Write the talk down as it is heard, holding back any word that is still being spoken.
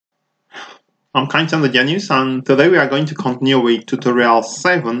I'm Kanchan the Genius, and today we are going to continue with tutorial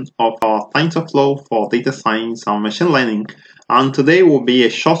 7 of our TensorFlow for data science and machine learning. And today will be a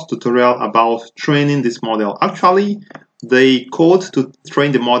short tutorial about training this model. Actually, the code to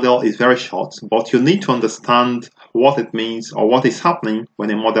train the model is very short, but you need to understand what it means or what is happening when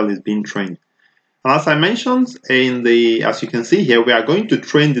a model is being trained. And as I mentioned as you can see here, we are going to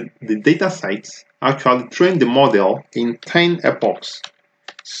train the data sets, actually train the model in 10 epochs.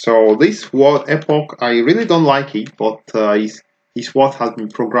 So this word epoch, I really don't like it, but is what has been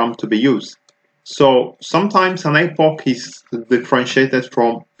programmed to be used. So sometimes an epoch is differentiated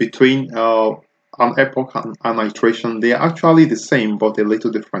from between an epoch and an iteration. They are actually the same, but a little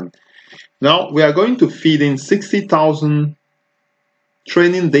different. Now we are going to feed in 60,000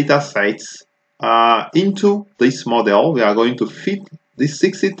 training data sets into this model. We are going to feed this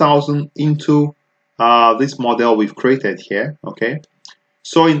 60,000 into this model we've created here, okay?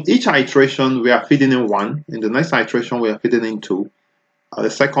 So in each iteration, we are feeding in 1. In the next iteration, we are feeding in 2.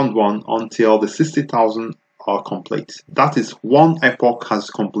 The second one until the 60,000 are complete. That is one epoch has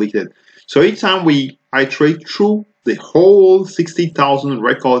completed. So each time we iterate through the whole 60,000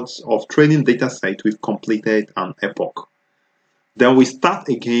 records of training data set, we've completed an epoch. Then we start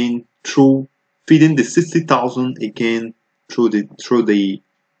again through feeding the 60,000 again through the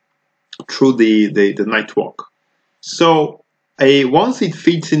network. So once it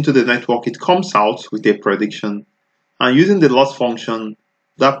feeds into the network, it comes out with a prediction, and using the loss function,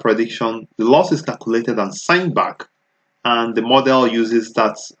 that prediction, the loss is calculated and sent back, and the model uses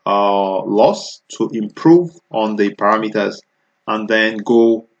that loss to improve on the parameters and then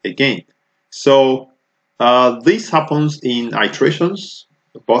go again. So this happens in iterations,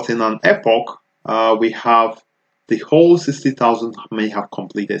 but in an epoch, we have the whole 60,000 may have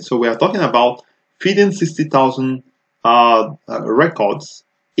completed. So we are talking about feeding 60,000 records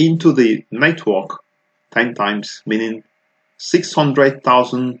into the network 10 times, meaning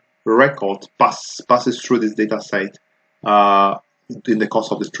 600,000 records passes through this data set in the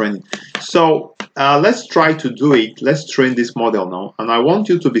course of the training. So let's try to do it. Let's train this model now, and I want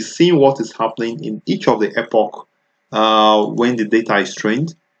you to be seeing what is happening in each of the epoch when the data is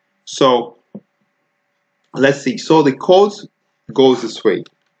trained. So let's see. So the code goes this way: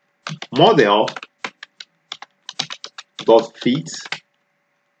 model .feed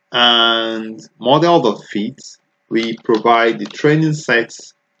and model.feed, we provide the training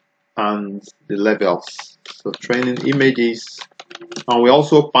sets and the labels. So training images, and we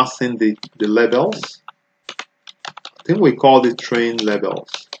also pass in the labels. I think we call it train labels.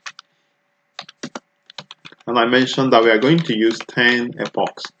 And I mentioned that we are going to use 10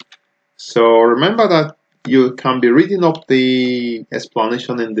 epochs. So remember that you can be reading up the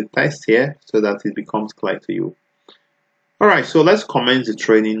explanation in the text here so that it becomes clear to you. Alright, so let's commence the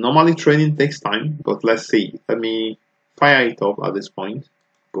training. Normally training takes time, but let's see. Let me fire it up at this point.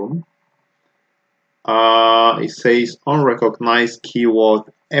 Boom. It says unrecognized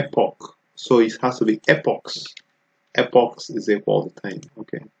keyword epoch. So it has to be epochs. Epochs is equal to 10.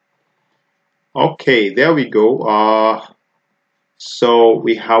 Okay. Okay, there we go. So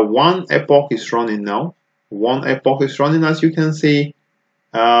we have one epoch is running now. One epoch is running, as you can see.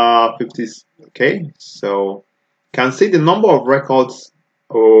 50. Okay, so can see the number of records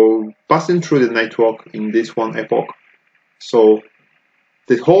passing through the network in this one epoch. So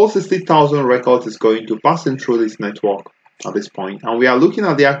the whole 60,000 records is going to pass in through this network at this point, and we are looking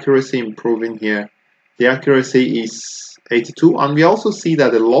at the accuracy improving here. The accuracy is 82, and we also see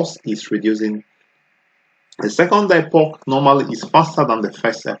that the loss is reducing. The second epoch normally is faster than the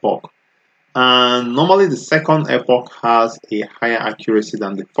first epoch, and normally the second epoch has a higher accuracy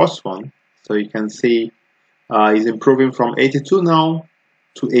than the first one. So you can see is improving from 82 now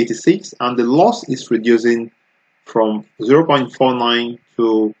to 86, and the loss is reducing from 0.49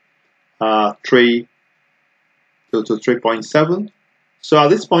 to 3.7. So at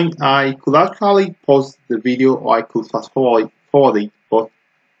this point, I could actually pause the video, or I could fast forward it, but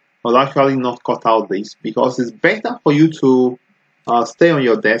I'll actually not cut out this because it's better for you to stay on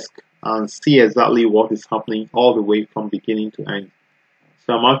your desk and see exactly what is happening all the way from beginning to end.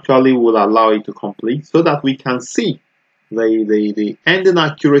 So I'm actually will allow it to complete so that we can see the ending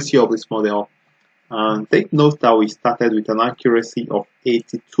accuracy of this model. And take note that we started with an accuracy of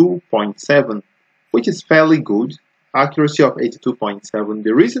 82.7, which is fairly good. Accuracy of 82.7.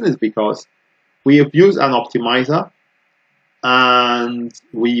 The reason is because we have used an optimizer, and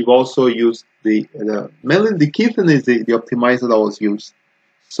we've also used mainly the key thing is the optimizer that was used.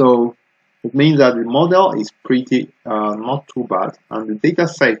 So it means that the model is pretty not too bad, and the data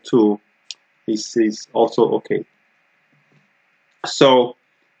set too is also okay. So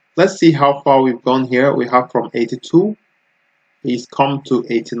let's see how far we've gone here. We have from 82, it's come to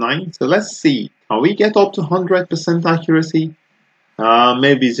 89. So let's see, can we get up to 100% accuracy?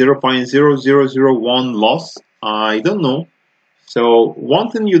 Maybe 0.0001 loss. I don't know. So one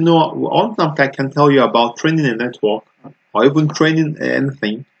thing one thing I can tell you about training a network, or even training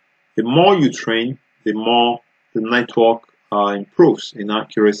anything, the more you train, the more the network improves in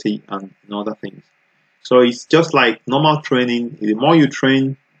accuracy and in other things. So it's just like normal training. The more you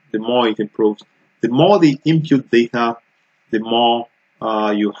train, the more it improves. The more the input data, the more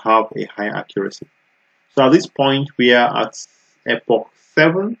you have a higher accuracy. So at this point, we are at epoch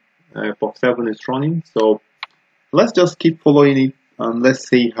 7. Epoch 7 is running. So let's just keep following it and let's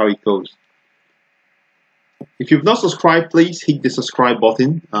see how it goes. If you've not subscribed, please hit the subscribe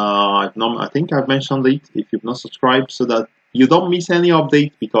button. I think I've mentioned it. If you've not subscribed, so that you don't miss any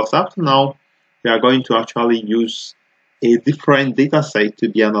update, because after now, we are going to actually use a different data set to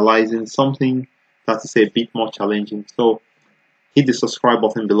be analyzing something that is a bit more challenging. So hit the subscribe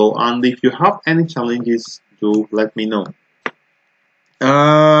button below, and if you have any challenges, do let me know.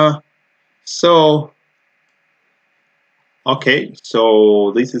 Okay,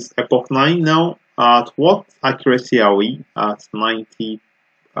 so this is epoch 9 now. At what accuracy are we? At 90%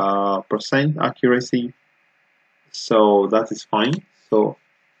 accuracy. So that is fine. So,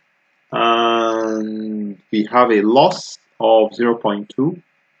 and we have a loss of 0.2.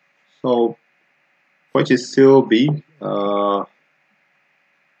 So, which is still big.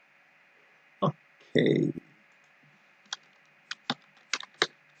 Okay.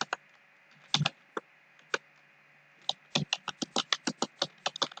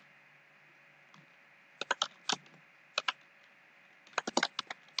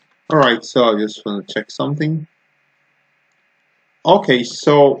 All right, so I just want to check something. Okay,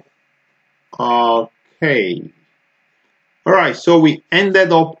 so, okay. All right, so we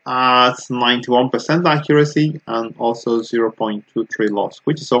ended up at 91% accuracy and also 0.23 loss,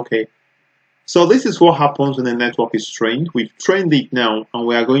 which is okay. So this is what happens when a network is trained. We've trained it now, and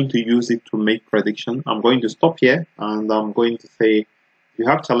we are going to use it to make prediction. I'm going to stop here, and I'm going to say, if you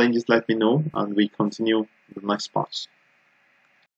have challenges, let me know, and we continue the next part.